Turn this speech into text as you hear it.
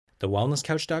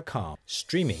thewellnesscouch.com,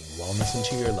 streaming wellness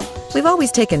into your lives. We've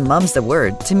always taken Mum's the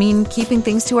word to mean keeping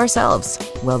things to ourselves.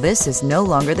 Well, this is no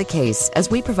longer the case, as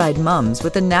we provide mums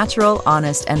with the natural,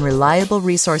 honest, and reliable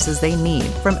resources they need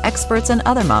from experts and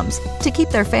other mums to keep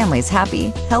their families happy,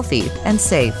 healthy, and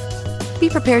safe. Be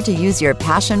prepared to use your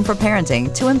passion for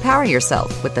parenting to empower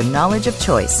yourself with the knowledge of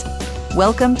choice.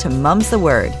 Welcome to Mum's the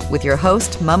Word with your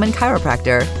host, mum and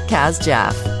chiropractor, Kaz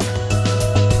Jaff.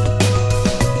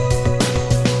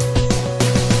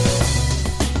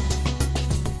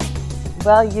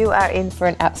 Well, you are in for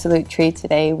an absolute treat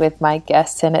today with my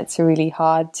guest, and it's really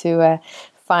hard to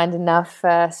find enough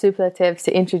superlatives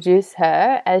to introduce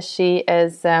her, as she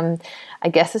is, I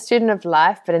guess, a student of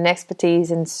life, but an expertise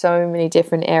in so many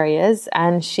different areas.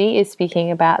 And she is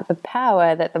speaking about the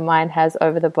power that the mind has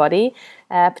over the body,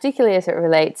 particularly as it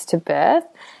relates to birth.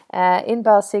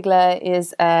 Inbal Sigler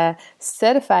is a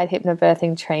certified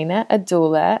hypnobirthing trainer, a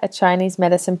doula, a Chinese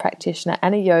medicine practitioner,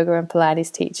 and a yoga and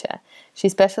Pilates teacher. She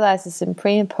specializes in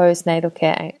pre- and postnatal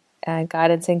care,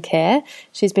 guidance and care.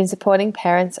 She's been supporting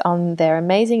parents on their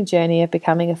amazing journey of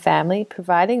becoming a family,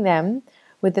 providing them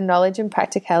with the knowledge and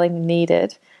practicality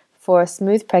needed for a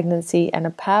smooth pregnancy and a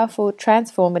powerful,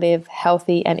 transformative,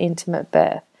 healthy, and intimate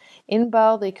birth.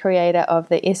 Inbal, the creator of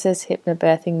the Isis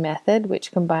hypnobirthing method,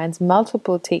 which combines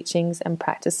multiple teachings and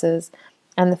practices,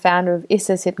 and the founder of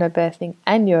Isis Hypnobirthing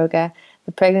and Yoga,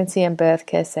 the Pregnancy and Birth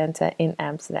Care Center in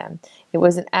Amsterdam. It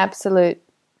was an absolute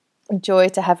joy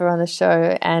to have her on the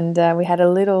show, and we had a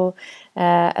little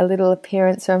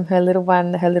appearance from her little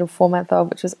one, her little 4-month-old,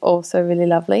 which was also really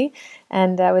lovely.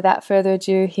 And without further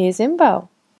ado, here's Inbal.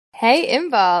 Hey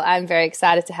Inbal, I'm very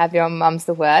excited to have you on Mum's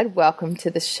the Word. Welcome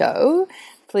to the show.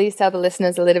 Please tell the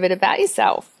listeners a little bit about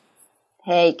yourself.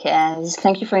 Hey Kaz,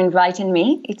 thank you for inviting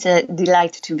me. It's a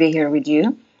delight to be here with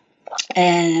you.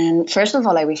 And first of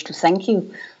all, I wish to thank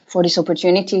you for this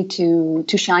opportunity to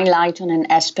shine light on an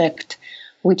aspect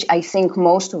which I think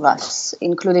most of us,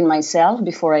 including myself,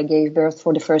 before I gave birth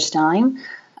for the first time,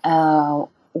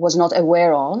 was not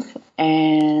aware of.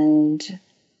 And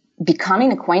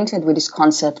becoming acquainted with this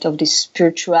concept of this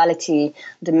spirituality,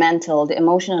 the mental, the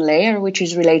emotional layer, which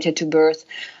is related to birth,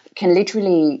 can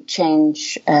literally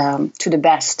change to the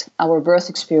best our birth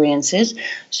experiences.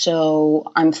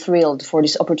 So I'm thrilled for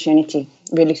this opportunity.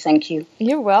 Really, thank you.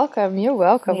 You're welcome. You're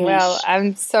welcome. Yes. Well,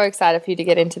 I'm so excited for you to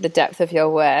get into the depth of your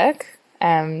work.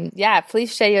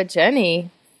 Please share your journey.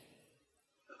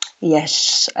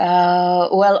 Yes.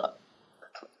 Well,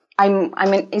 I'm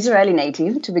an Israeli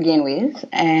native to begin with,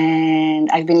 and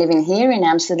I've been living here in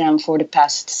Amsterdam for the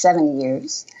past 7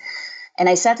 years. And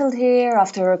I settled here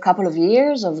after a couple of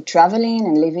years of traveling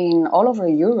and living all over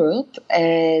Europe,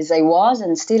 as I was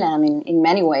and still am in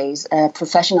many ways a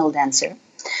professional dancer.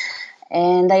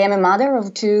 And I am a mother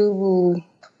of 2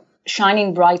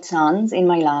 shining bright sons in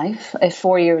my life, a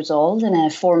 4 years old and a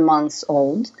 4 months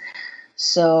old.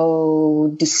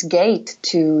 So this gate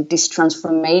to this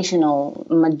transformational,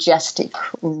 majestic,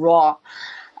 raw,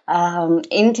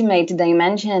 intimate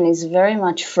dimension is very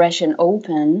much fresh and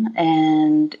open,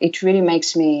 and it really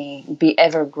makes me be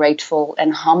ever grateful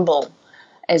and humble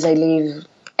as I live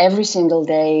every single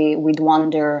day with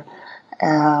wonder,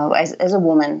 as a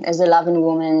woman, as a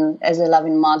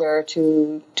loving mother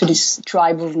to this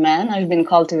tribe of men I've been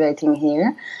cultivating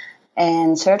here,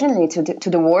 and certainly to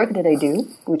the work that I do,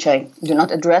 which I do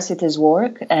not address it as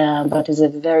work, but as a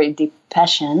very deep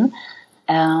passion,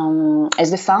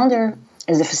 as the founder,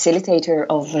 as the facilitator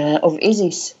of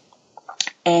Isis.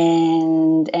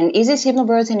 And Isis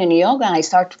Hypnobirthing and Yoga, I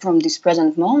start from this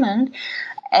present moment,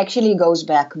 actually goes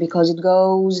back because it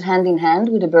goes hand in hand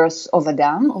with the birth of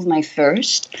Adam, of my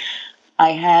first.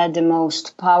 I had the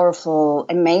most powerful,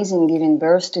 amazing giving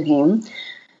birth to him.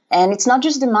 And it's not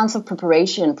just the month of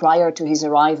preparation prior to his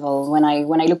arrival. When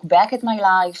I look back at my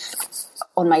life,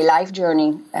 on my life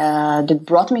journey that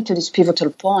brought me to this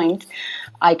pivotal point,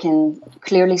 I can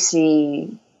clearly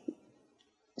see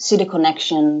the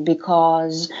connection,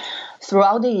 because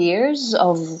throughout the years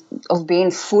of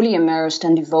being fully immersed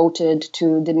and devoted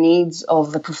to the needs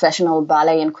of a professional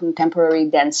ballet and contemporary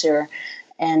dancer,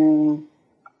 and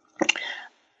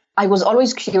I was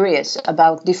always curious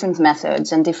about different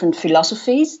methods and different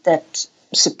philosophies that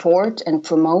support and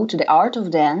promote the art of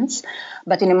dance,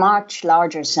 but in a much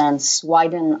larger sense,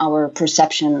 widen our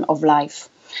perception of life.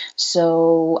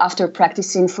 So after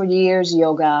practicing for years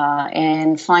yoga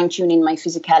and fine-tuning my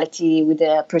physicality with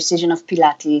the precision of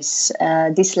Pilates,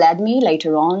 this led me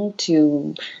later on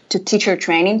to teacher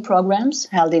training programs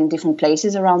held in different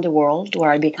places around the world,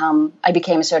 where I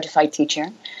became a certified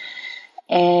teacher.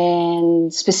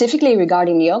 And specifically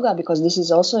regarding yoga, because this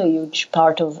is also a huge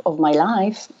part of my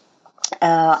life,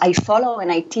 I follow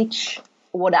and I teach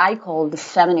what I call the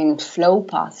feminine flow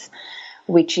path,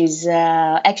 which is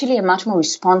actually a much more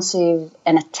responsive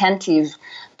and attentive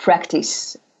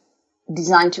practice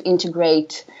designed to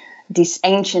integrate this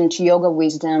ancient yoga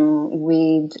wisdom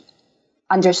with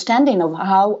understanding of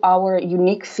how our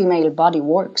unique female body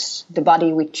works, the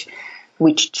body which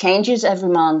changes every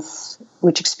month,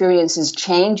 which experiences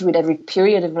change with every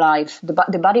period of life, the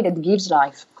body that gives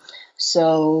life.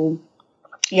 So,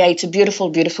 yeah, it's a beautiful,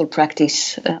 beautiful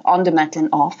practice on the mat and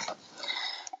off.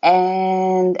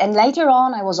 And later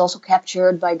on, I was also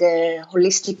captured by the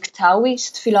holistic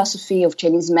Taoist philosophy of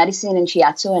Chinese medicine and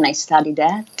Shiatsu, and I studied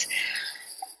that.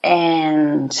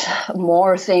 And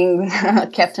more things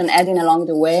kept on adding along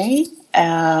the way,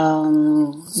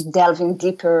 delving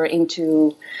deeper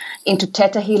into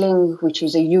Theta healing, which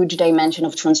is a huge dimension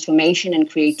of transformation and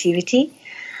creativity.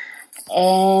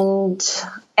 And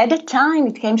at that time,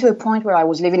 it came to a point where I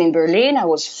was living in Berlin. I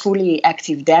was fully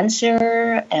active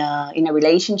dancer in a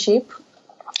relationship,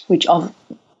 which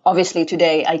obviously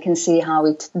today I can see how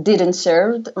it didn't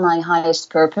serve my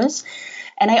highest purpose.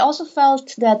 And I also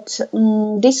felt that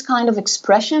this kind of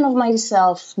expression of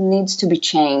myself needs to be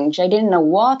changed. I didn't know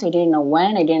what, I didn't know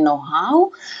when, I didn't know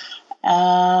how,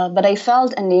 but I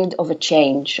felt a need of a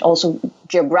change, also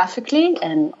geographically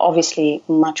and obviously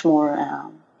much more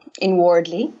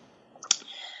inwardly.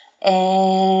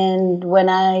 And when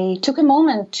I took a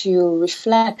moment to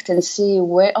reflect and see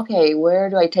where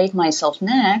do I take myself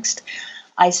next,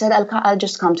 I said, I'll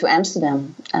just come to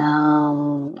Amsterdam.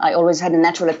 I always had a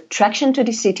natural attraction to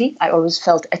the city. I always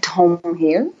felt at home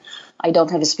here. I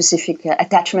don't have a specific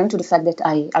attachment to the fact that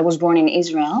I was born in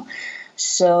Israel.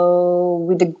 So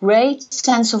with a great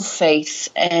sense of faith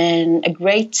and a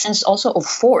great sense also of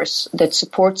force that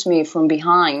supports me from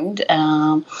behind,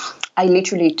 I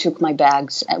literally took my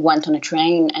bags, went on a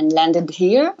train and landed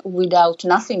here without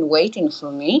nothing waiting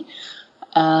for me.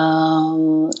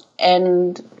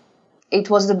 And it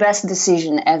was the best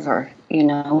decision ever,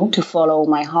 to follow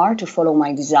my heart, to follow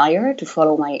my desire, to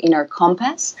follow my inner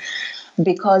compass,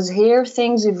 because here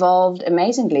things evolved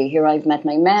amazingly. Here I've met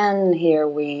my man. Here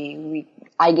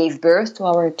I gave birth to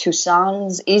our 2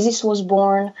 sons. Isis was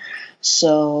born.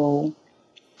 So,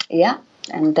 yeah,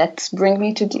 and that brings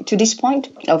me to this point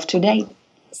of today.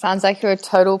 Sounds like you're a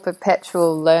total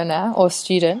perpetual learner or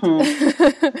student.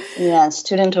 Yeah,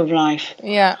 student of life.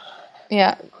 Yeah,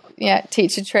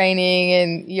 teacher training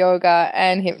and yoga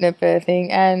and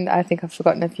hypnobirthing, and I think I've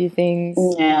forgotten a few things.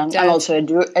 Yeah, I'm also a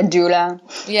doula.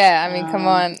 Yeah, I mean, come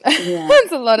on. Yeah.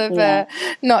 There's a lot of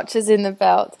notches in the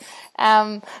belt.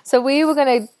 So we were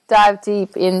going to dive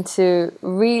deep into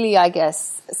really, I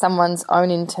guess, someone's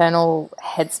own internal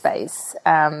headspace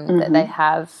that they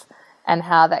have and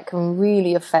how that can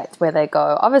really affect where they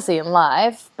go, obviously in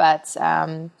life, but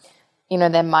their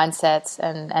mindsets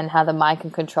and how the mind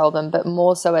can control them, but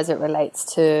more so as it relates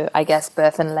to, I guess,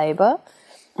 birth and labor.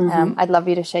 I'd love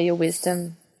you to share your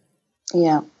wisdom.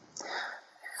 Yeah.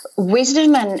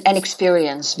 Wisdom and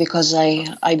experience, because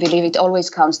I believe it always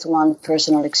comes to one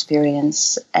personal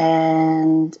experience.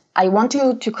 And I want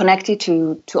to connect it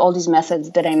to all these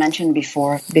methods that I mentioned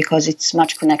before, because it's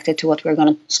much connected to what we're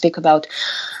going to speak about.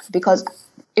 Because,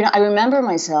 I remember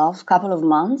myself a couple of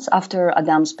months after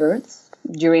Adam's birth,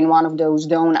 during one of those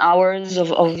dawn hours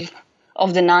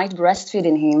of the night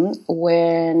breastfeeding him,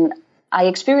 when I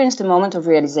experienced a moment of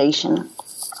realization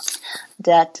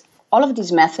that all of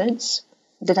these methods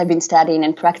that I've been studying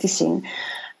and practicing,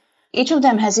 each of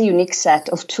them has a unique set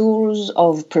of tools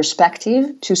of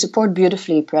perspective to support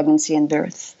beautifully pregnancy and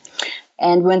birth.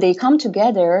 And when they come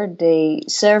together, they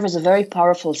serve as a very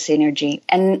powerful synergy.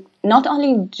 And not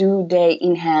only do they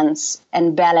enhance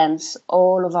and balance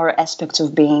all of our aspects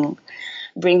of being,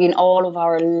 bringing all of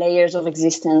our layers of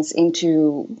existence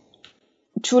into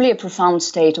truly a profound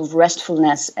state of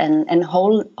restfulness and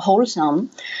wholesome,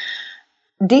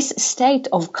 this state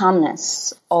of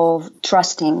calmness, of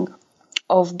trusting,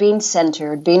 of being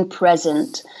centered, being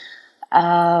present,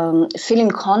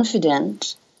 feeling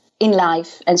confident in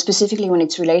life, and specifically when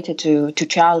it's related to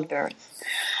childbirth,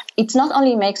 it not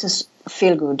only makes us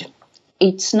feel good,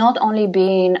 it's not only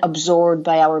being absorbed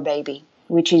by our baby,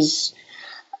 which is,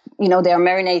 they are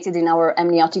marinated in our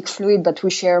amniotic fluid, but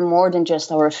we share more than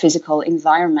just our physical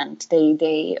environment.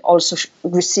 They also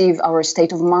receive our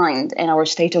state of mind and our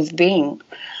state of being.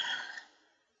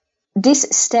 This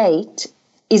state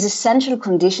is essential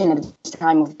condition at the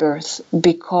time of birth,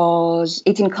 because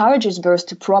it encourages birth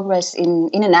to progress in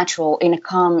a natural, in a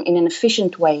calm, in an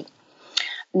efficient way.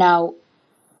 Now,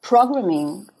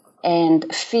 programming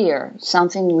and fear,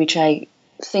 something which I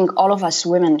think all of us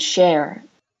women share,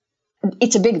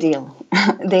 it's a big deal.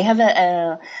 They have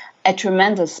a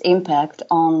tremendous impact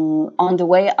on the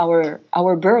way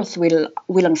our birth will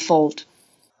unfold.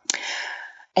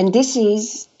 And this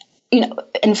is,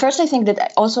 and first I think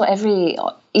that also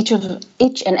each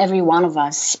and every one of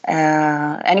us,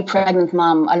 any pregnant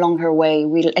mom along her way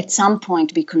will at some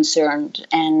point be concerned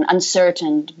and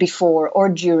uncertain before or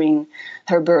during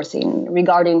her birthing,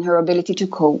 regarding her ability to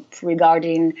cope,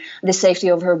 regarding the safety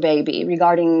of her baby,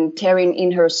 regarding tearing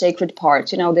in her sacred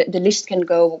parts. The list can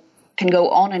go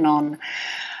on and on.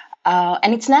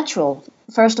 And it's natural.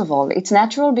 First of all, it's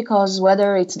natural because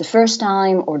whether it's the first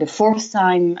time or the fourth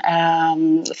time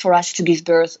for us to give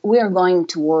birth, we are going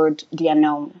toward the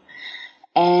unknown.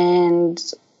 And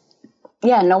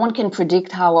no one can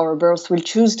predict how our birth will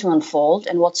choose to unfold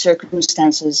and what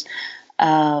circumstances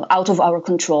out of our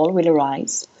control will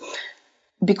arise.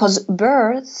 Because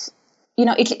birth,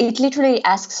 it literally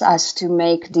asks us to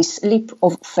make this leap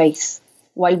of faith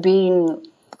while being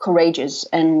courageous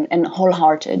and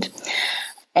wholehearted.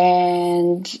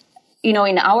 And,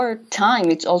 in our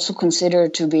time, it's also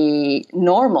considered to be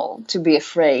normal to be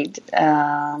afraid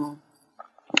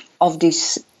of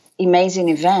this amazing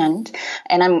event.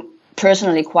 And I'm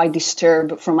personally quite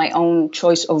disturbed from my own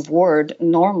choice of word,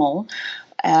 normal.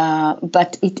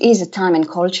 But it is a time and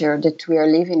culture that we are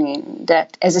living in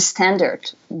that as a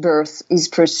standard, birth is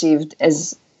perceived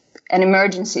as an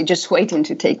emergency just waiting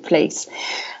to take place.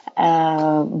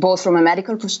 Both from a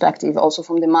medical perspective, also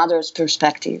from the mother's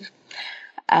perspective.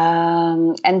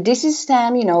 And this is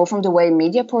stemmed, from the way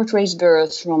media portrays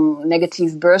birth, from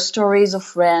negative birth stories of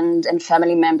friends and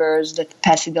family members that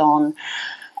pass it on.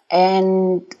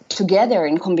 And together,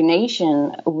 in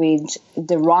combination with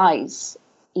the rise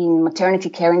in maternity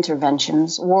care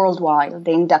interventions worldwide,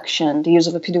 the induction, the use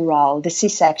of epidural, the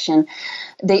C-section,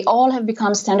 they all have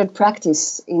become standard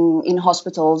practice in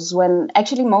hospitals when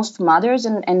actually most mothers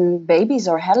and babies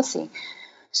are healthy.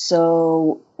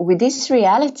 So with this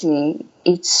reality,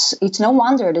 it's no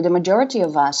wonder that the majority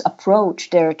of us approach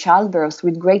their childbirth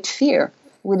with great fear,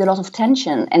 with a lot of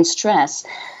tension and stress,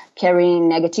 carrying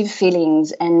negative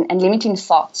feelings and limiting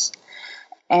thoughts.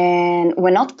 And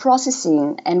we're not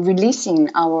processing and releasing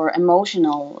our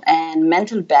emotional and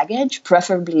mental baggage,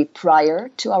 preferably prior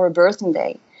to our birthing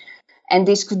day. And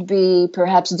this could be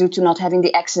perhaps due to not having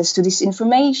the access to this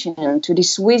information, to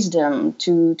this wisdom,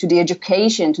 to the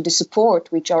education, to the support,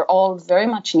 which are all very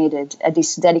much needed at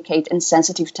this delicate and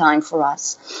sensitive time for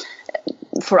us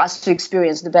to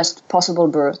experience the best possible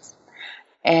birth.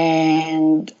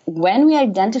 And when we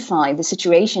identify the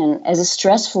situation as a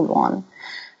stressful one,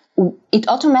 it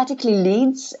automatically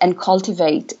leads and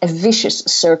cultivates a vicious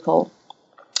circle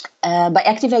by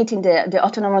activating the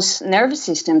autonomous nervous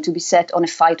system to be set on a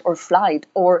fight or flight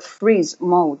or freeze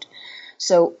mode.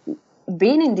 So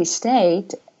being in this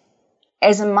state,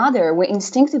 as a mother, we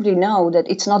instinctively know that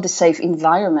it's not the safe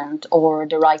environment or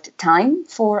the right time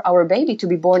for our baby to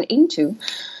be born into,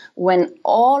 when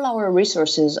all our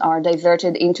resources are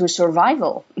diverted into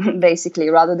survival, basically,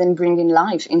 rather than bringing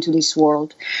life into this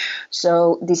world.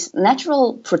 So this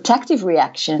natural protective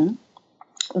reaction,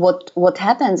 what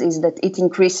happens is that it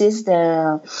increases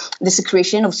the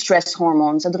secretion of stress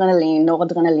hormones, adrenaline,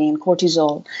 noradrenaline,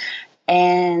 cortisol.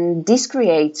 And this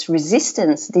creates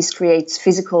resistance, this creates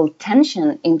physical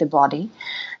tension in the body.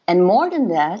 And more than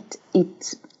that,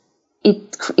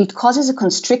 it causes a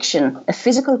constriction, a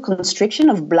physical constriction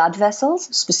of blood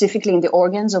vessels, specifically in the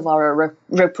organs of our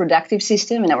reproductive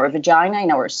system, in our vagina,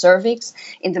 in our cervix,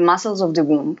 in the muscles of the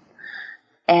womb.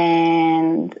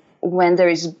 And when there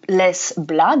is less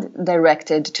blood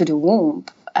directed to the womb,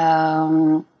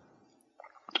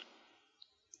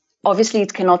 obviously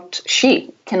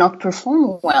she cannot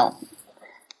perform well.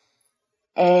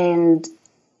 And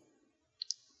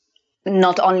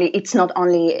it's not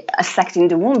only affecting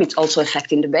the womb, it's also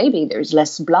affecting the baby. There is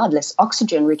less blood, less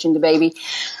oxygen reaching the baby.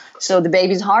 So the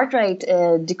baby's heart rate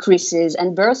decreases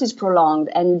and birth is prolonged.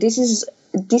 And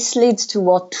this leads to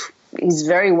what is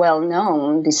very well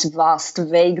known, this vast,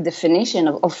 vague definition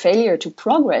of failure to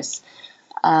progress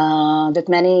that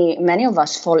many of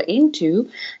us fall into.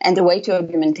 And the way to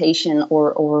augmentation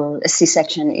or a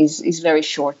C-section is very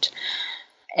short.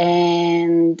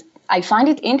 And I find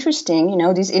it interesting,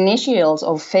 these initials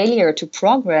of failure to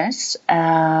progress,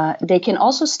 they can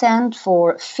also stand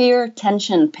for fear,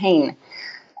 tension, pain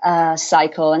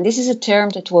cycle. And this is a term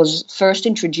that was first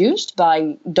introduced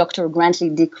by Dr. Grantley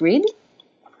Dick Reed.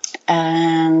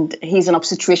 And he's an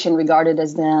obstetrician regarded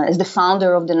as the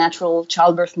founder of the natural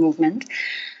childbirth movement.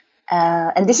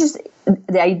 And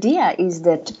the idea is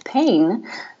that pain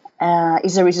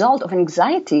is a result of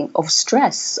anxiety, of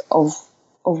stress, of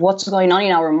what's going on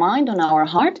in our mind, on our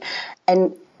heart.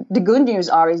 And the good news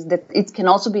is that it can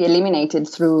also be eliminated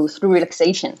through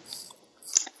relaxation.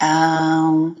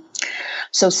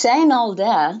 So saying all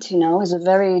that, is a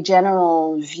very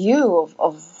general view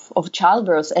of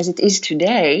childbirth as it is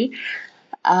today.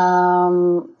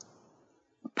 Parallel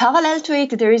to it,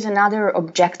 there is another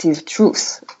objective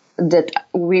truth that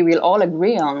we will all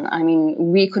agree on. I mean,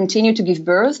 we continue to give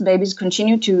birth, babies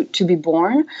continue to be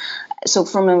born. So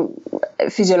from a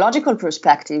physiological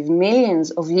perspective,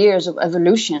 millions of years of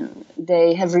evolution,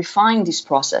 they have refined this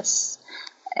process.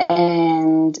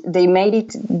 And they made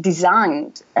it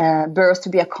designed birth to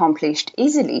be accomplished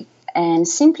easily and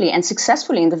simply and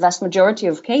successfully in the vast majority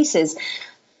of cases.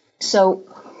 So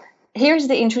here's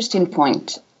the interesting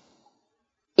point.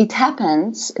 It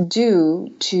happens due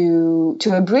to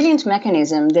a brilliant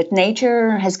mechanism that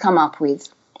nature has come up with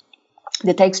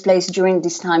that takes place during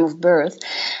this time of birth.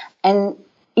 And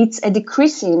it's a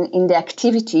decreasing in the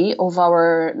activity of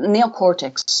our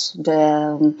neocortex,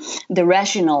 the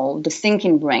rational, the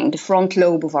thinking brain, the front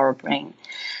lobe of our brain.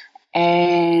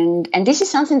 And this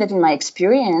is something that in my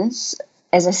experience,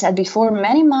 as I said before,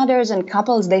 many mothers and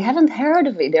couples, they haven't heard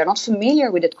of it. They're not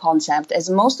familiar with that concept, as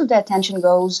most of the attention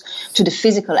goes to the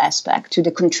physical aspect, to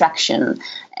the contraction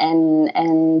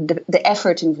and the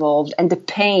effort involved and the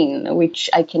pain, which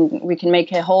we can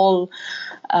make a whole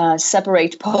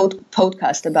separate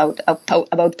podcast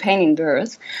about pain in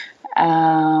birth.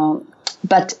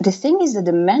 But the thing is that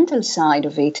the mental side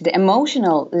of it, the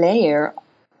emotional layer,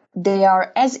 they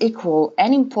are as equal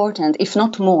and important, if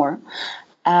not more,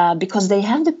 because they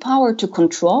have the power to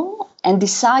control and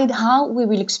decide how we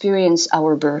will experience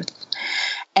our birth.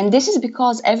 And this is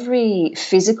because every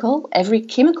physical, every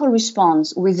chemical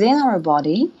response within our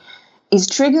body is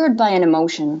triggered by an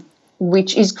emotion,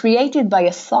 which is created by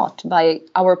a thought, by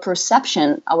our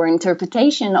perception, our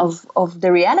interpretation of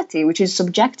the reality, which is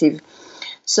subjective.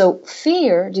 So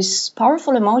fear, this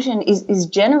powerful emotion, is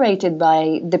generated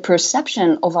by the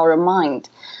perception of our mind.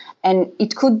 And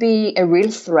it could be a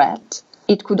real threat.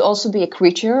 It could also be a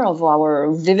creature of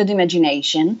our vivid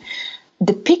imagination.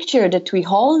 The picture that we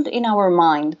hold in our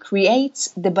mind creates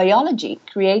the biology,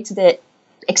 creates the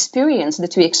experience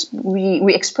that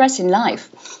we express in life.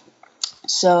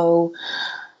 So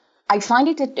I find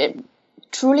it a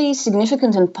truly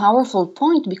significant and powerful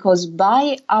point, because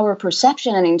by our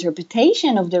perception and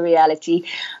interpretation of the reality,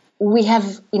 we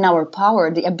have in our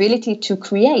power the ability to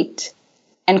create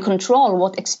and control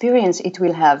what experience it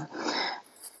will have.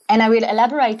 And I will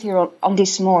elaborate here on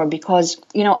this more because,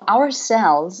 our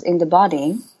cells in the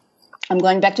body, I'm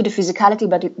going back to the physicality,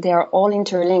 but they are all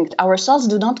interlinked. Our cells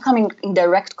do not come in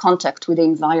direct contact with the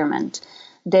environment.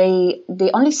 They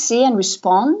only see and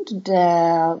respond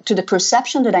to the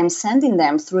perception that I'm sending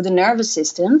them through the nervous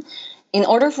system in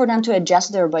order for them to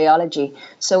adjust their biology.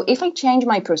 So if I change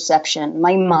my perception,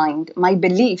 my mind, my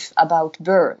belief about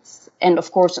birth, and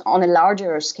of course on a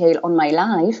larger scale on my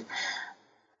life,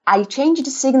 I change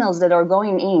the signals that are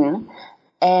going in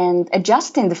and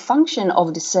adjusting the function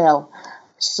of the cell.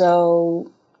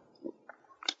 So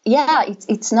yeah,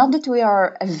 it's not that we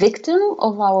are a victim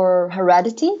of our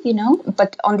heredity,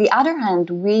 but on the other hand,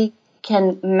 we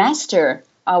can master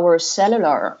our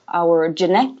cellular, our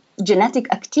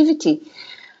genetic activity.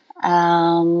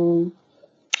 And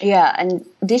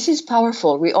this is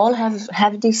powerful. We all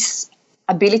have this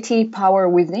ability, power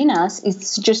within us.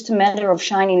 It's just a matter of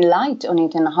shining light on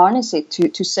it and harness it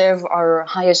to serve our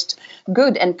highest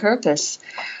good and purpose.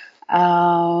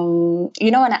 It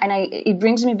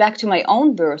brings me back to my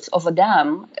own birth of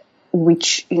Adam,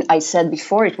 which I said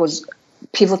before, it was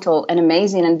pivotal and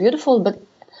amazing and beautiful,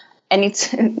 and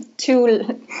it's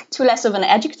too less of an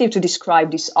adjective to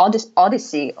describe this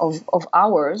odyssey of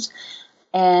ours.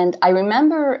 And I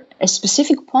remember a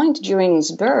specific point during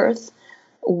his birth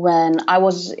when I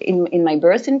was in my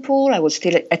birthing pool. I was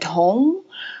still at home.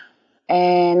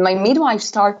 And my midwife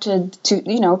started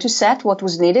to set what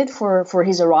was needed for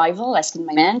his arrival, asking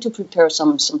my man to prepare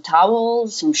some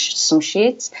towels, some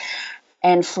sheets.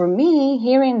 And for me,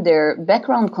 hearing their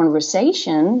background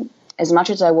conversation, as much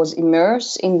as I was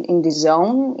immersed in the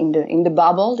zone, in the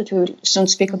bubble that we will soon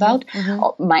speak about,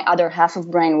 my other half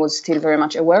of brain was still very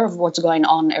much aware of what's going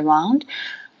on around.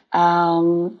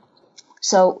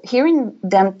 So hearing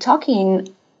them talking,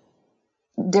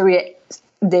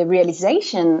 the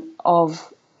realization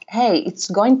of, hey, it's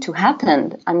going to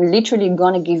happen. I'm literally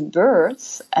going to give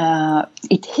birth.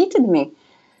 It hit me.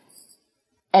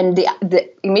 And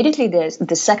immediately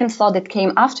the second thought that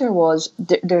came after was,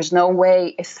 there's no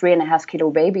way a 3.5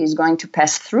 kilo baby is going to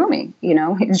pass through me.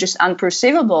 It's just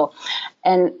unperceivable.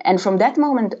 And from that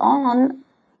moment on,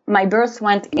 my birth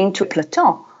went into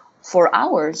plateau for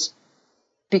hours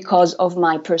because of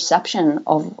my perception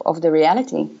of the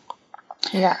reality.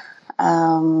 Yeah.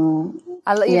 You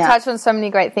touched on so many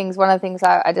great things. One of the things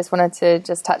I just wanted to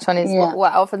just touch on is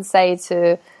what I often say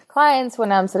to clients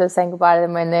when I'm sort of saying goodbye to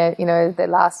them when they're, their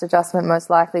last adjustment most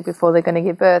likely before they're going to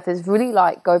give birth is really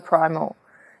like go primal.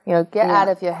 Get out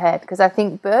of your head, because I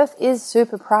think birth is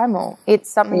super primal.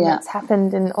 It's something that's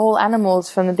happened in all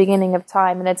animals from the beginning of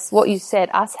time. And it's what you said,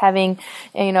 us having,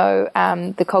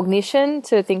 the cognition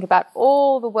to think about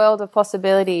all the world of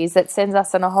possibilities that sends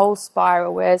us on a whole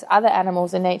spiral, whereas other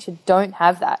animals in nature don't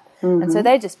have that. Mm-hmm. And so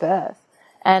they just birth.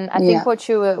 And I think what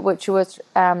you were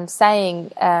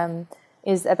saying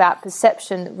is about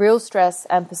perception. Real stress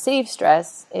and perceived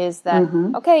stress is that,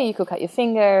 okay, you could cut your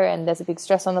finger and there's a big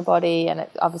stress on the body and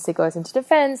it obviously goes into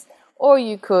defense, or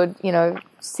you could,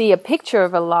 see a picture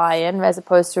of a lion as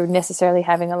opposed to necessarily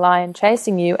having a lion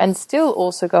chasing you and still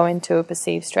also go into a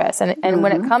perceived stress. And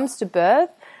when it comes to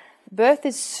birth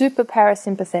is super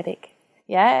parasympathetic.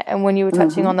 Yeah, and when you were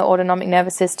touching on the autonomic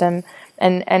nervous system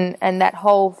and that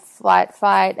whole flight,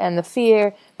 fight, and the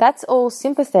fear, that's all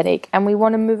sympathetic, and we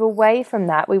want to move away from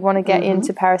that. We want to get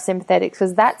into parasympathetic,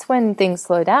 because that's when things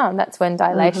slow down. That's when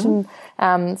dilation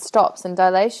stops, and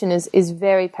dilation is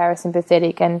very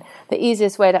parasympathetic. And the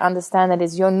easiest way to understand that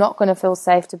is you're not going to feel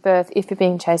safe to birth if you're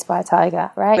being chased by a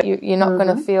tiger, right? You're not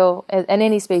going to feel, and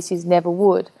any species never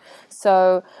would.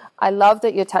 So I love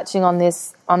that you're touching on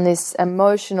this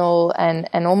emotional and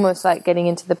almost like getting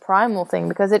into the primal thing,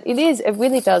 because it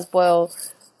really does boil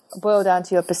down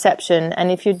to your perception.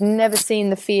 And if you'd never seen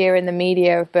the fear in the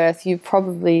media of birth, you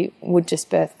probably would just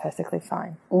birth perfectly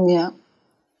fine. Yeah,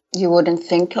 you wouldn't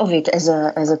think of it as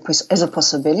a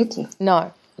possibility.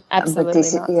 No, absolutely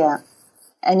not. Yeah,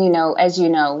 and as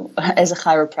as a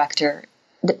chiropractor,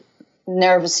 the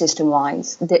nervous system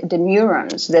wise, the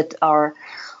neurons that are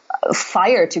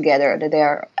fire together, that they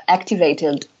are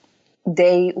activated,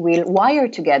 they will wire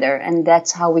together, and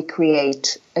that's how we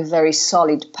create a very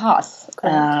solid path,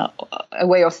 a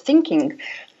way of thinking,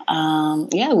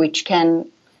 which can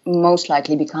most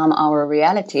likely become our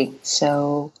reality.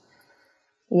 So,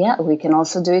 we can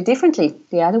also do it differently,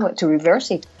 the other way, to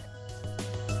reverse it.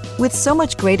 With so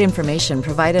much great information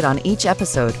provided on each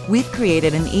episode, we've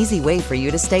created an easy way for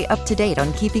you to stay up to date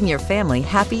on keeping your family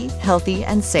happy, healthy,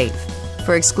 and safe.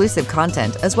 For exclusive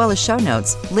content, as well as show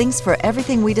notes, links for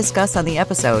everything we discuss on the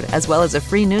episode, as well as a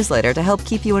free newsletter to help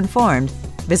keep you informed,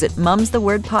 visit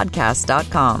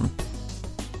mumsthewordpodcast.com.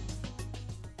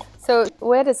 So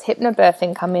where does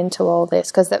hypnobirthing come into all this?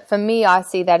 Because for me, I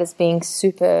see that as being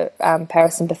super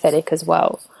parasympathetic as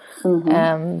well,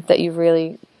 that you're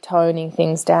really toning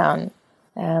things down.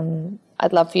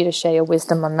 I'd love for you to share your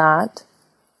wisdom on that.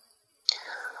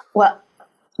 Well,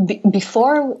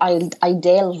 before I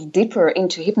delve deeper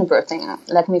into hypnobirthing,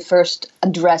 let me first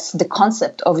address the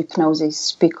concept of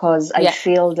hypnosis, because I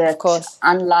feel that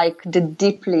unlike the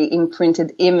deeply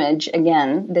imprinted image,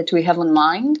 again, that we have on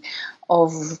mind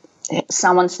of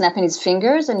someone snapping his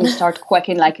fingers and you start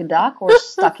quacking like a duck or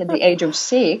stuck at the age of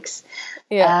 6,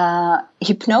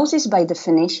 hypnosis by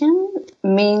definition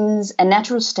means a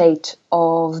natural state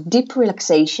of deep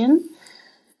relaxation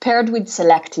paired with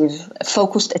selective,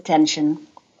 focused attention.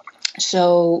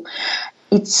 So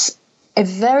it's a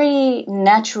very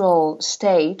natural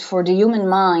state for the human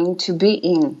mind to be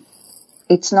in.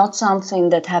 It's not something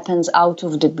that happens out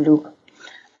of the blue.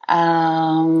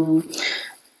 And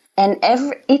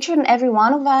each and every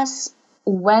one of us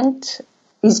went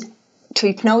to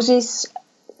hypnosis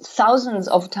thousands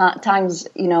of times,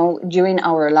 during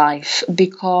our life.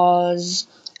 Because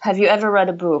have you ever read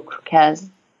a book, Kaz?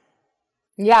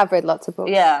 Yeah, I've read lots of books.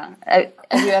 Yeah. Have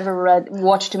you ever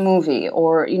watched a movie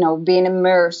or, been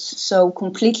immersed so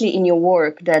completely in your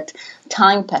work that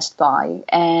time passed by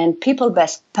and people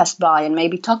passed by and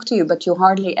maybe talked to you, but you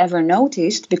hardly ever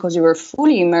noticed because you were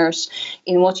fully immersed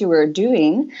in what you were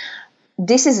doing?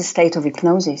 This is a state of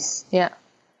hypnosis. Yeah.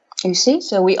 You see?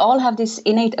 So we all have this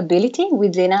innate ability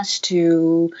within us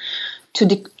to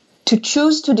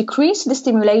choose to decrease the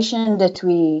stimulation that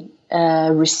we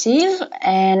receive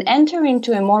and enter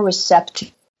into a more receptive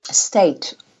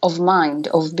state of mind,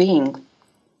 of being.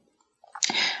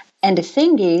 And the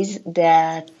thing is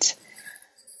that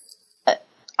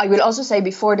I will also say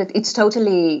before that it's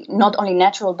totally not only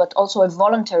natural but also a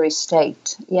voluntary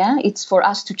state. Yeah, it's for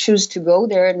us to choose to go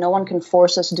there. No one can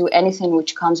force us to do anything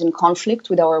which comes in conflict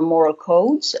with our moral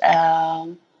codes.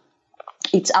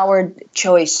 It's our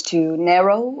choice to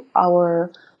narrow our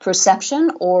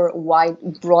perception or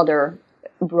broader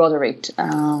it.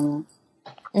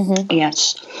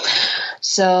 Yes.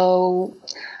 So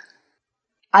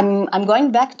I'm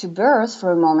going back to birth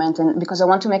for a moment, and because I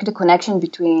want to make the connection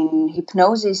between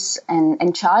hypnosis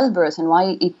and childbirth and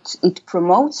why it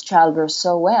promotes childbirth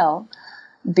so well,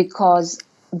 because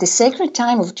the sacred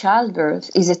time of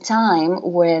childbirth is a time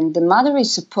when the mother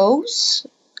is supposed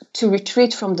to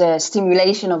retreat from the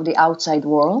stimulation of the outside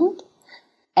world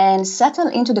and settle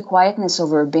into the quietness of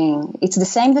her being. It's the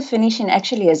same definition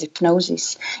actually as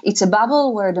hypnosis. It's a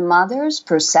bubble where the mother's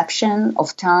perception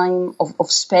of time,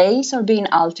 of space are being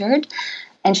altered,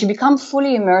 and she becomes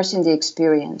fully immersed in the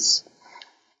experience.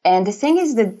 And the thing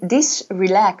is that this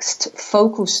relaxed,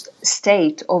 focused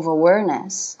state of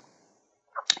awareness,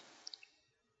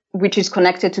 which is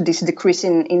connected to this decrease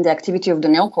in the activity of the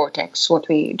neocortex, what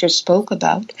we just spoke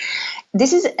about,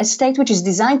 this is a state which is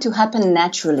designed to happen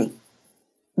naturally.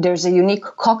 There's a unique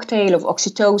cocktail of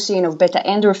oxytocin, of beta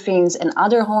endorphins, and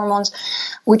other hormones,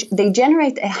 which they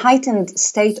generate a heightened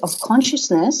state of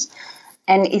consciousness,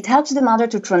 and it helps the mother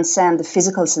to transcend the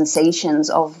physical sensations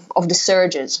of the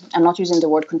surges. I'm not using the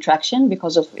word contraction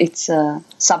because of its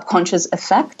subconscious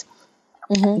effect,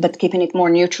 but keeping it more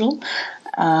neutral.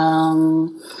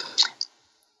 And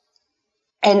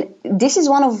this is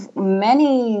one of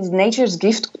many nature's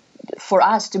gifts for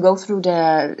us to go through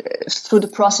the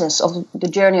process of the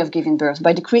journey of giving birth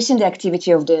by decreasing the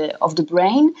activity of the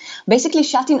brain, basically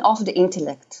shutting off the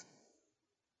intellect.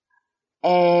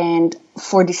 And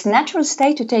for this natural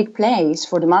state to take place,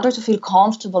 for the mother to feel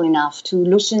comfortable enough to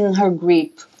loosen her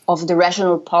grip of the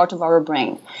rational part of our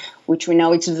brain, which we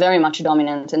know it's very much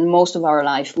dominant, and most of our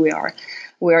life we are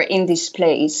in this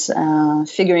place,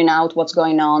 figuring out what's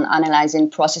going on, analyzing,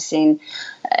 processing,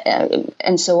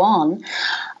 and so on.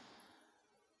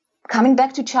 Coming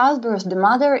back to childbirth, the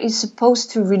mother is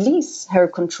supposed to release her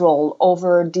control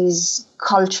over these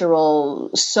cultural,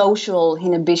 social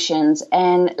inhibitions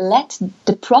and let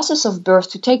the process of birth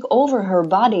to take over her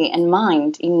body and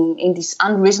mind in these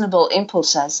unreasonable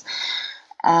impulses.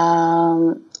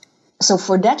 So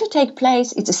for that to take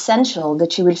place, it's essential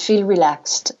that she will feel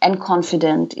relaxed and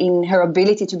confident in her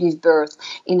ability to give birth,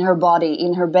 in her body,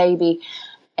 in her baby.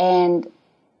 And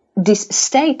this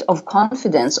state of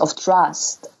confidence, of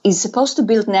trust, is supposed to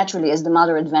build naturally as the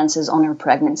mother advances on her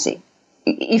pregnancy.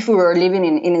 If we were living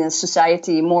in a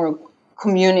society more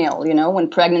communal, when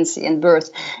pregnancy and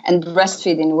birth and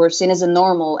breastfeeding were seen as a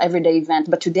normal everyday event.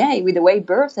 But today, with the way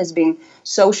birth has been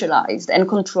socialized and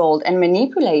controlled and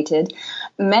manipulated,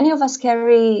 many of us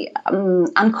carry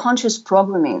unconscious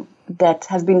programming that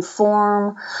have been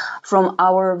formed from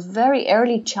our very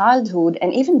early childhood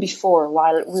and even before,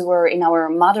 while we were in our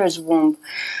mother's womb.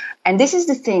 And this is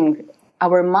the thing,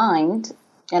 our mind,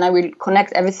 and I will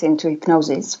connect everything to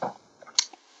hypnosis,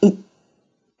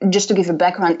 just to give a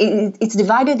background, it's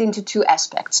divided into two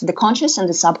aspects, the conscious and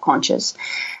the subconscious.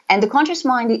 And the conscious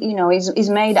mind, is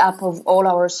made up of all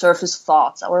our surface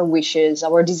thoughts, our wishes,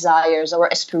 our desires, our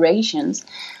aspirations.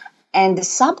 And the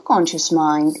subconscious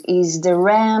mind is the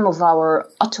realm of our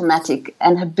automatic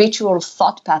and habitual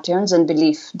thought patterns and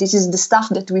belief. This is the stuff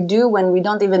that we do when we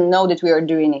don't even know that we are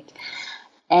doing it.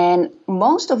 And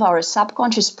most of our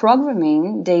subconscious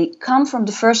programming, they come from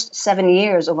the first 7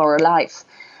 years of our life.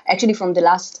 Actually, from the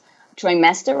last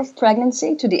trimester of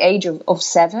pregnancy to the age of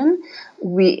 7,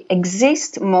 we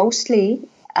exist mostly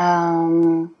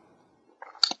in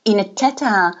a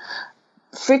theta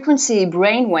frequency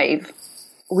brainwave,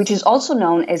 which is also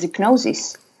known as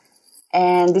hypnosis.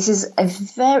 And this is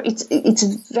it's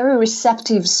a very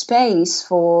receptive space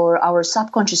for our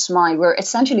subconscious mind. We're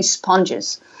essentially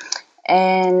sponges.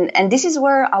 And this is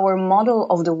where our model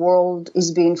of the world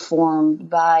is being formed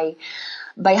by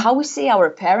how we see our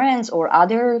parents or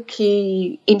other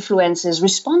key influences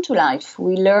respond to life.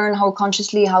 We learn how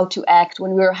to act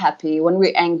when we're happy, when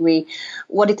we're angry,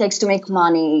 what it takes to make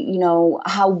money,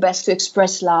 how best to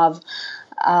express love.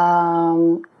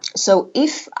 So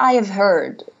if I have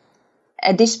heard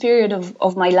at this period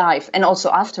of my life, and also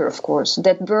after, of course,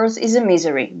 that birth is a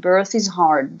misery, birth is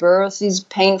hard, birth is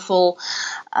painful,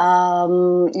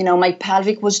 my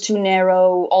pelvic was too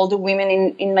narrow, all the women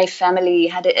in my family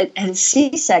had a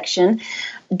C-section,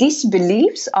 these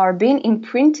beliefs are being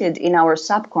imprinted in our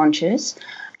subconscious,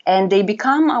 and they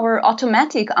become our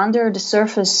automatic under the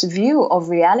surface view of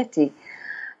reality.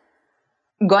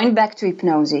 Going back to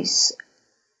hypnosis,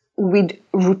 with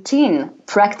routine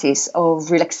practice of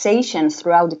relaxation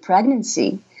throughout the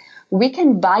pregnancy, we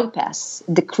can bypass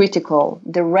the critical,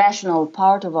 the rational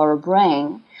part of our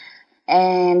brain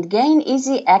and gain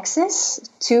easy access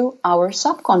to our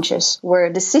subconscious,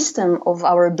 where the system of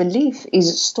our belief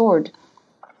is stored.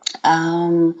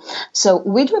 So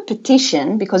with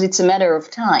repetition, because it's a matter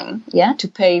of time, to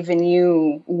pave a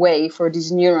new way for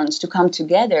these neurons to come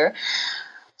together,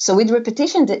 So with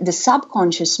repetition, the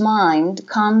subconscious mind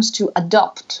comes to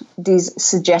adopt these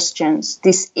suggestions,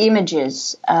 these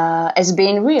images as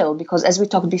being real, because as we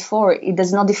talked before, it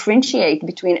does not differentiate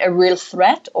between a real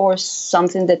threat or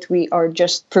something that we are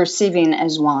just perceiving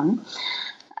as one.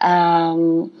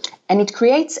 And it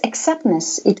creates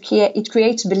acceptance, it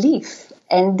creates belief,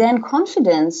 and then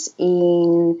confidence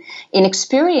in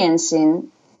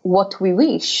experiencing what we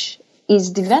wish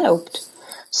is developed.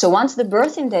 So once the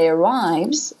birthing day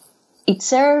arrives, it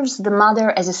serves the mother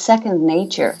as a second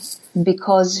nature,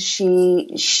 because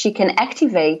she can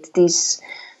activate this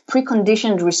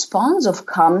preconditioned response of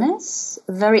calmness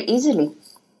very easily.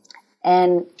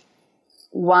 And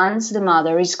once the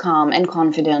mother is calm and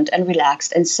confident and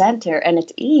relaxed and centered and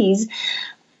at ease,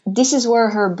 this is where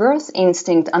her birth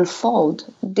instinct unfolds.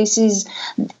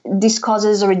 This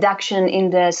causes a reduction in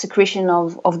the secretion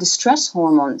of the stress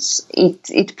hormones.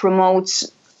 It promotes,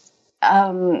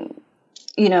 a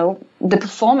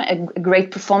great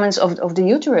performance of the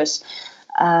uterus,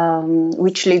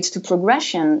 which leads to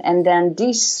progression. And then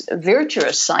this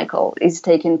virtuous cycle is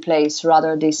taking place,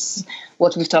 rather this,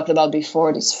 what we've talked about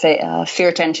before, this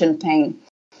fear, tension, pain.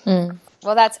 Mm.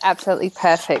 Well, that's absolutely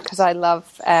perfect, because I love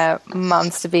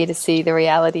mums-to-be to see the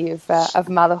reality of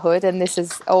motherhood, and this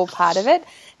is all part of it.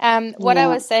 What I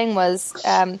was saying was,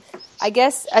 I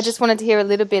guess I just wanted to hear a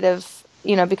little bit of,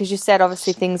 because you said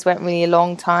obviously things went really a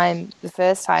long time the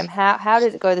first time. How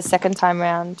did it go the second time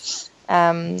round?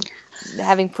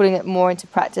 Having putting it more into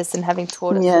practice and having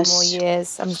taught it for more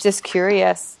years, I'm just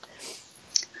curious.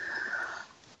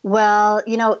 Well,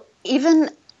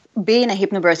 even being a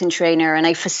hypnobirthing trainer, and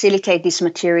I facilitate this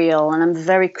material, and I'm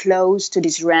very close to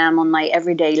this realm on my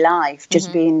everyday life,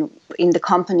 just being in the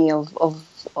company of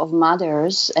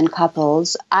mothers and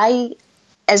couples,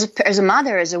 as a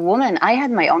mother, as a woman, I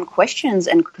had my own questions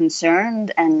and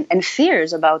concerns and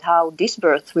fears about how this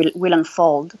birth will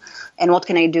unfold, and what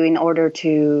can I do in order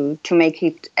to make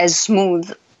it as smooth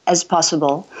as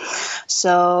possible.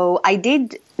 So I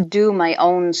did do my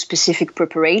own specific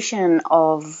preparation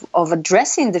of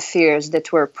addressing the fears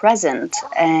that were present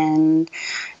and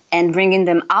bringing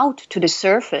them out to the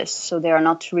surface, so they are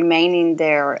not remaining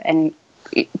there and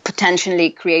potentially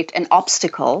create an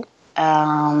obstacle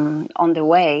on the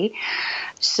way.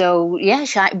 So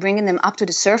bringing them up to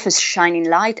the surface, shining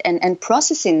light, and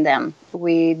processing them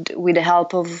with the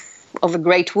help of a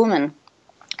great woman.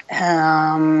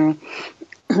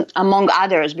 Among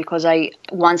others, because I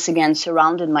once again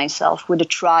surrounded myself with a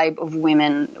tribe of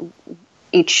women.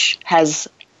 Each has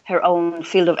her own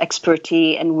field of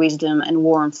expertise and wisdom and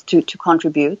warmth to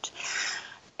contribute.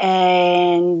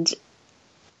 And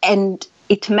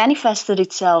it manifested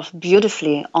itself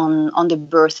beautifully on the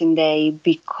birthing day,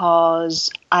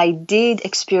 because I did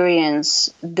experience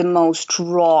the most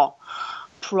raw,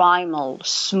 primal,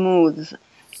 smooth.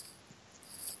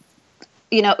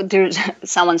 There's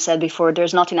someone said before,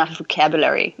 there's not enough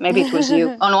vocabulary. Maybe it was you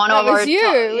on one of our.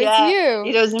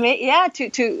 It was me. Yeah,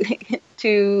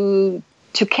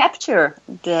 to capture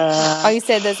the. Oh, you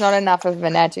said there's not enough of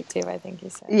an adjective, I think you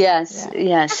said.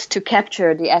 Yes, to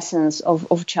capture the essence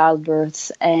of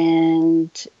childbirth,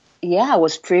 and I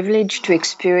was privileged to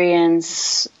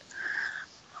experience.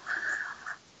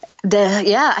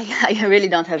 I really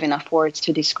don't have enough words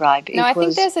to describe. No, I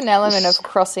think there's an element of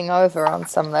crossing over on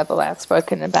some level. I've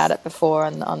spoken about it before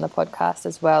on the podcast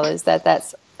as well, is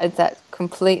that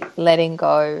complete letting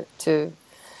go to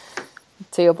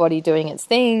your body doing its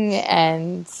thing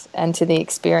and to the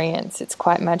experience. It's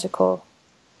quite magical.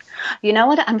 You know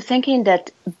what? I'm thinking that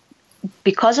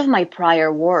because of my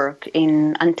prior work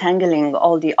in untangling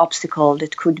all the obstacles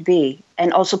that could be,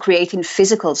 and also creating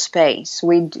physical space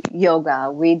with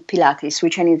yoga, with Pilates,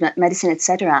 with Chinese medicine,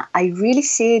 etc., I really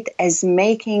see it as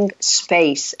making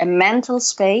space, a mental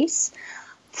space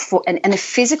and a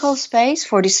physical space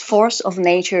for this force of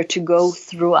nature to go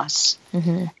through us.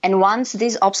 Mm-hmm. And once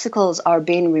these obstacles are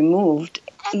being removed,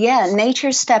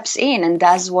 nature steps in and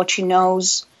does what she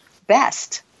knows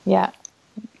best. Yeah.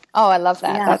 Oh, I love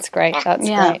that. Yeah. That's great. That's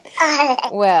great.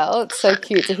 Well, it's so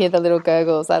cute to hear the little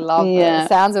gurgles. I love the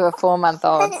sounds of a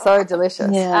 4-month-old. So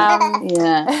delicious.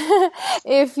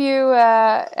 If you,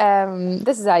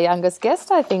 this is our youngest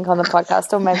guest, I think, on the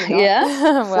podcast, or maybe not.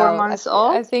 Yeah, 4 months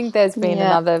old. I think there's been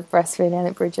another breastfeeding. I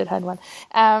think Bridget had one.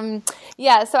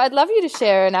 So I'd love you to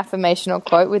share an affirmational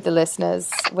quote with the listeners,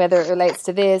 whether it relates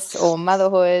to this or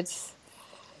motherhood.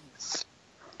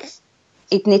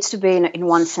 It needs to be in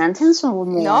one sentence or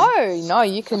more? No,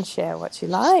 you can share what you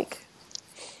like.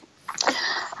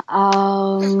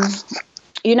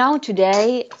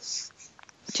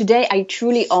 Today I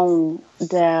truly own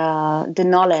the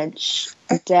knowledge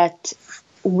that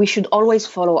we should always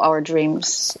follow our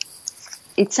dreams.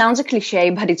 It sounds a cliche,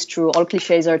 but it's true. All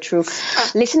cliches are true.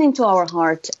 Listening to our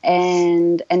heart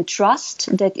and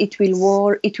trust that it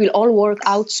will all work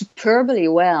out superbly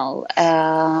well.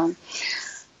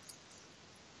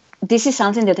 This is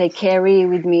something that I carry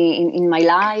with me in my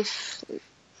life.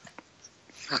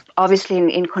 Obviously,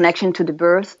 in connection to the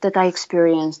birth that I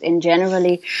experienced, and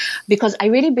generally, because I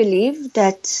really believe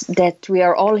that we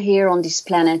are all here on this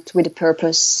planet with a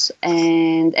purpose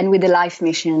and with a life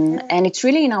mission, and it's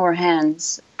really in our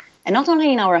hands. And not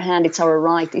only in our hand, it's our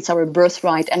right, it's our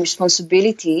birthright and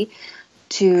responsibility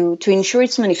to ensure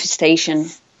its manifestation.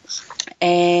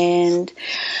 And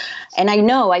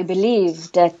I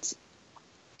believe that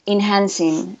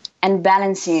enhancing and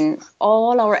balancing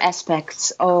all our aspects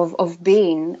of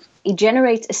being, it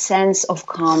generates a sense of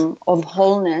calm, of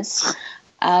wholeness,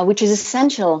 which is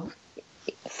essential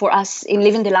for us in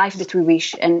living the life that we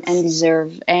wish and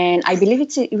deserve. And I believe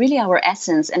it's really our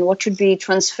essence and what should be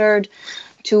transferred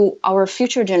to our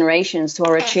future generations, to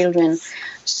our children.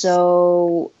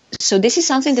 So this is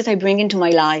something that I bring into my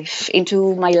life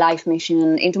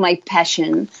mission, into my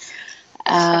passion.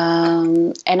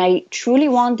 And I truly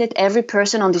want that every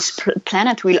person on this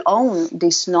planet will own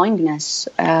this knowingness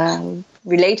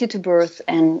related to birth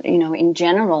and, in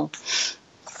general.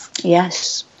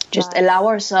 Yes, just allow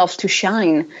ourselves to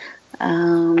shine.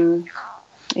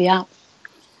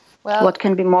 Well, what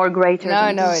can be more greater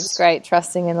than this? It's great.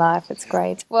 Trusting in life, it's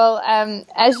great. Well,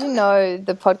 as you know,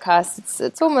 the podcast,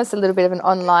 it's almost a little bit of an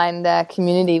online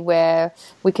community where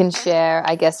we can share,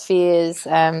 I guess, fears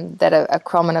that are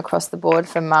common across the board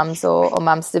for mums or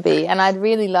mums-to-be. And I'd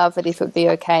really love it if it would be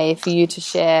okay for you to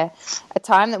share a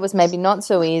time that was maybe not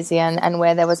so easy and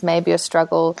where there was maybe a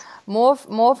struggle more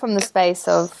from the space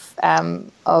of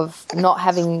not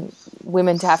having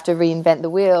women to have to reinvent the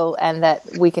wheel, and that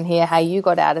we can hear how you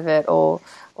got out of it or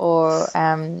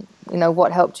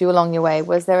what helped you along your way.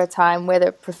 Was there a time,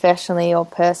 whether professionally or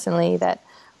personally, that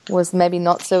was maybe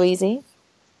not so easy?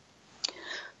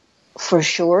 For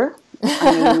sure.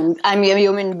 I'm a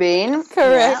human being.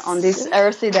 Correct. On this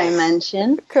earthly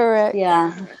dimension. Correct.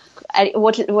 Yeah.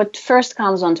 What first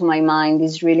comes onto my mind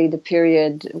is really the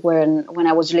period when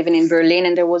I was living in Berlin,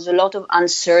 and there was a lot of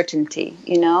uncertainty,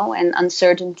 and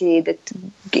uncertainty that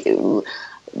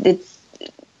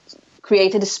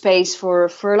created a space for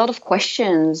a lot of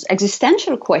questions,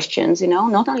 existential questions,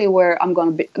 not only where I'm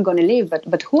going to live,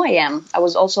 but who I am. I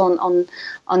was also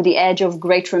on the edge of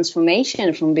great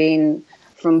transformation from living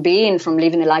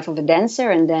a life of a dancer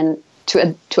and then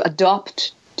to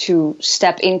adopt, to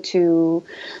step into,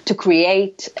 to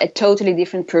create a totally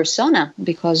different persona,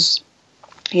 because,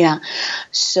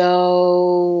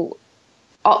 so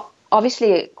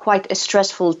obviously quite a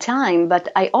stressful time, but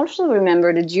I also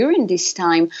remember that during this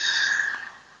time,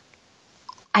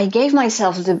 I gave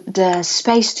myself the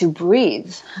space to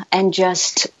breathe and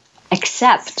just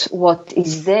accept what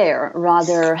is there,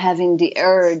 rather having the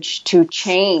urge to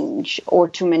change or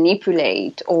to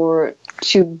manipulate or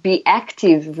to be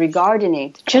active regarding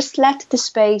it. Just let the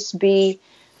space be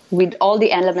with all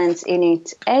the elements in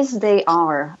it as they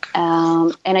are.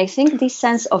 And I think this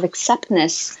sense of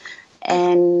acceptance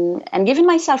and giving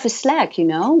myself a slack,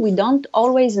 we don't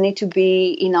always need to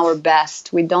be in our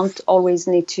best. We don't always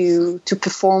need to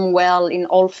perform well in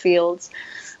all fields.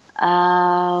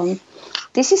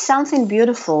 This is something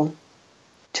beautiful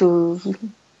to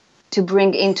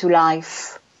bring into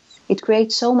life. It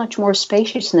creates so much more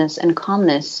spaciousness and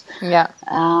calmness. Yeah.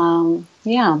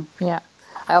 Yeah.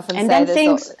 I often say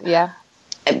this.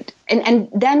 And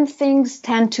then things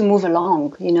tend to move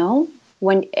along,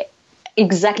 when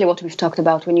exactly what we've talked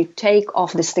about, when you take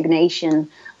off the stagnation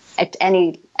at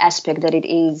any aspect that it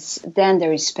is, then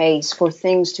there is space for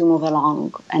things to move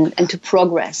along and to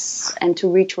progress and to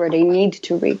reach where they need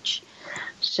to reach.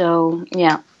 So,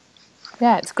 yeah,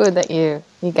 it's good that you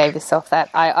gave yourself that.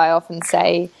 I often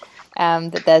say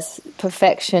that there's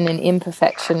perfection and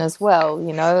imperfection as well,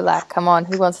 like, come on,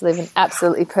 who wants to live an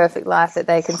absolutely perfect life that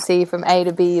they can see from A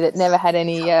to B that never had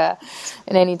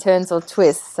any turns or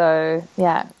twists? So,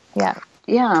 yeah.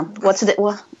 What's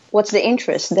the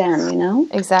interest then,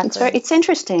 Exactly. It's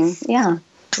interesting. Yeah.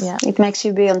 It makes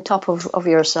you be on top of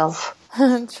yourself.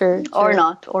 True. Or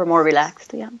not, or more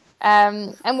relaxed. Yeah.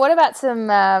 And what about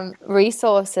some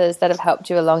resources that have helped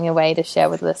you along your way to share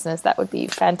with listeners? That would be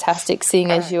fantastic,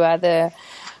 seeing as you are the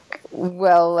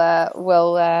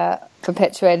well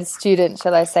perpetuated student,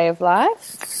 shall I say, of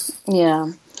life?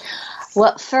 Yeah.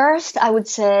 Well, first, I would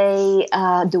say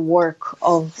the work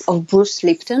of Bruce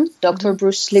Lipton, Dr.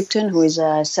 Bruce Lipton, who is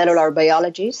a cellular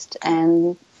biologist.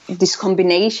 And this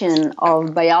combination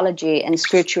of biology and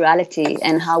spirituality,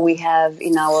 and how we have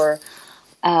in our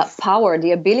power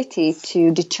the ability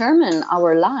to determine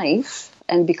our life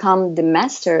and become the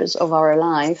masters of our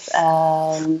life.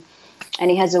 And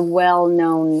he has a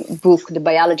well-known book, The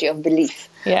Biology of Belief,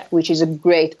 which is a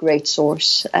great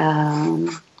source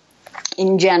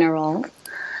in general.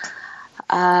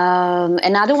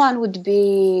 Another one would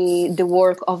be the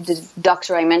work of the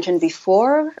doctor I mentioned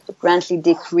before, Grantley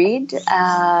Dick Reed.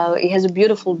 He has a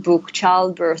beautiful book,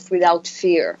 Childbirth Without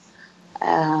Fear,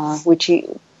 which he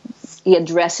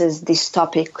addresses this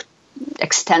topic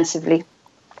extensively,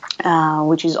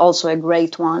 which is also a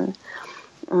great one.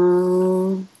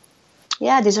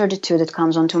 These are the two that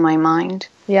comes onto my mind.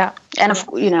 Yeah, and of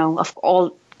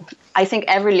all, I think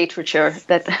every literature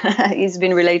that has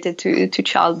been related to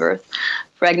childbirth,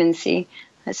 pregnancy,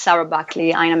 Sarah Buckley,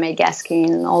 Ina May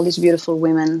Gaskin, all these beautiful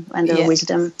women and their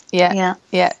wisdom. Yeah,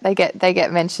 they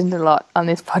get mentioned a lot on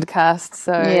this podcast.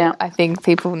 So I think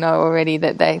people know already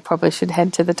that they probably should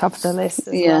head to the top of the list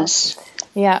as well.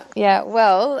 Yeah.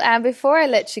 Well, before I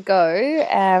let you go,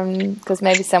 because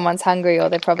maybe someone's hungry or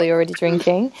they're probably already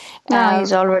drinking. No,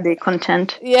 he's already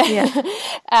content.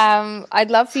 I'd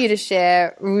love for you to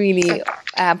share really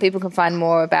people can find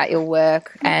more about your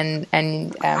work and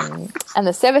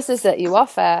the services that you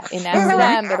offer in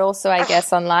Amsterdam, but also, I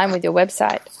guess, online with your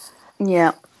website.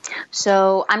 Yeah.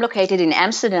 So I'm located in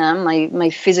Amsterdam. My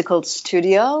physical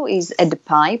studio is at the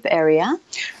Pipe area.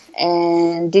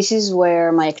 And this is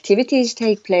where my activities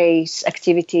take place,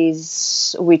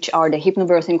 activities which are the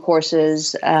hypnobirthing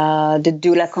courses, the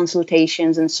doula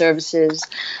consultations and services,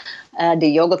 the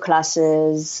yoga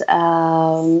classes.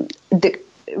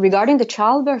 Regarding the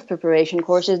childbirth preparation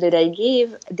courses that I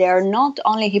give, they are not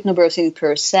only hypnobirthing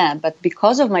per se, but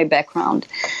because of my background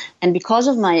and because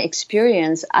of my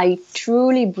experience, I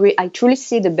truly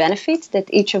see the benefits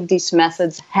that each of these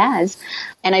methods has,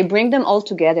 and I bring them all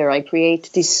together. I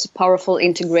create this powerful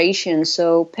integration,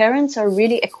 so parents are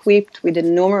really equipped with the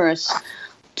numerous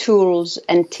tools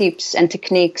and tips and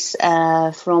techniques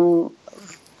from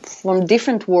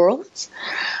different worlds.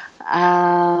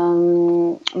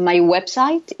 My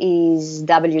website is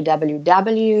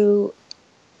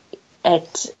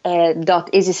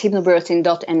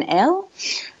www.isishypnobirthing.nl,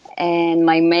 and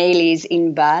my mail is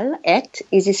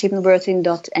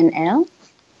inbal@isishypnobirthing.nl.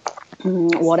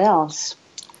 What else?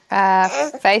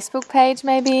 Facebook page,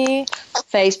 maybe?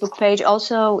 Facebook page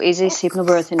also, Isis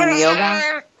Hypnobirthing and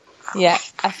Yoga. Yeah,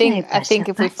 I think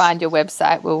if we find your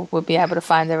website, we'll be able to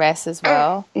find the rest as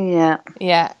well. Yeah.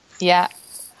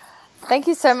 Thank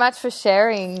you so much for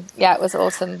sharing. Yeah, it was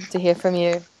awesome to hear from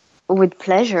you. With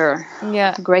pleasure.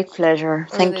 Yeah. Great pleasure.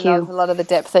 Thank you. Love a lot of the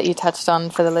depth that you touched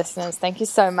on for the listeners. Thank you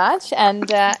so much, and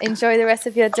enjoy the rest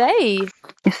of your day.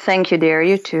 Thank you, dear.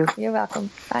 You too. You're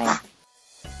welcome. Bye.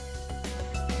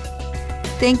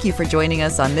 Thank you for joining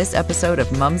us on this episode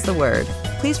of Mum's the Word.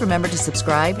 Please remember to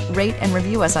subscribe, rate, and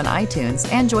review us on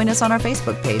iTunes, and join us on our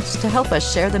Facebook page to help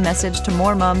us share the message to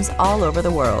more mums all over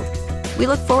the world. We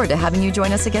look forward to having you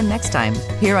join us again next time,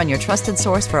 here on your trusted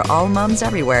source for all mums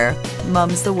everywhere,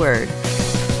 Mum's the Word.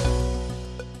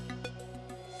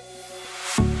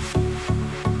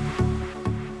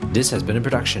 This has been a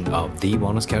production of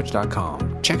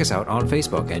TheWellnessCouch.com. Check us out on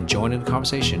Facebook and join in the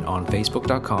conversation on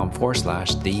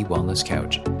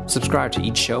Facebook.com/TheWellnessCouch. Subscribe to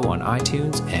each show on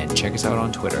iTunes and check us out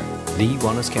on Twitter. The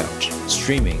Wellness Couch,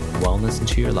 streaming wellness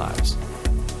into your lives.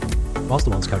 Whilst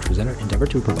the Wellness Couch presenter endeavor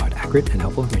to provide accurate and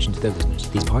helpful information to their listeners,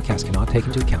 these podcasts cannot take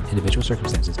into account individual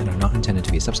circumstances and are not intended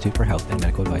to be a substitute for health and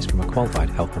medical advice from a qualified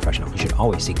health professional. You should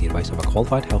always seek the advice of a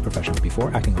qualified health professional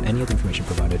before acting on any of the information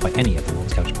provided by any of the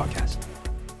Wellness Couch podcasts.